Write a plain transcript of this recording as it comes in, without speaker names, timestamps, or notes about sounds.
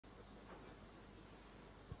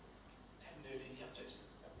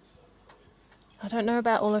I don't know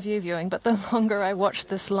about all of you viewing, but the longer I watch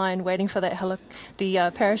this line waiting for that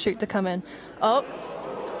parachute to come in. Oh,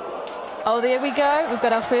 there we go. We've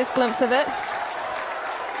got our first glimpse of it.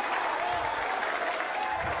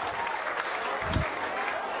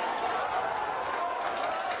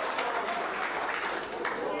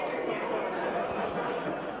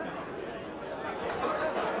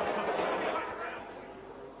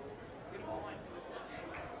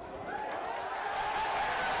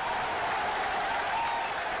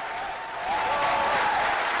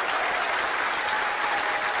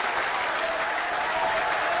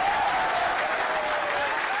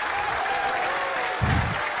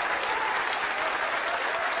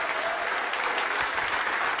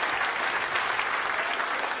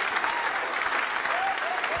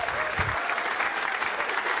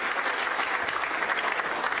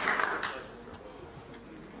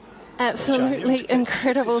 Absolutely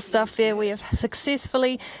incredible stuff there. We have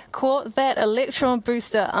successfully caught that Electron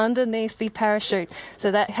booster underneath the parachute.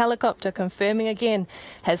 So that helicopter, confirming again,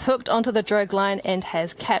 has hooked onto the drogue line and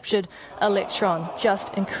has captured Electron.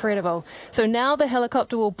 Just incredible. So now the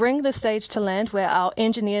helicopter will bring the stage to land where our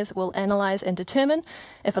engineers will analyze and determine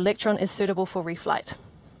if Electron is suitable for reflight.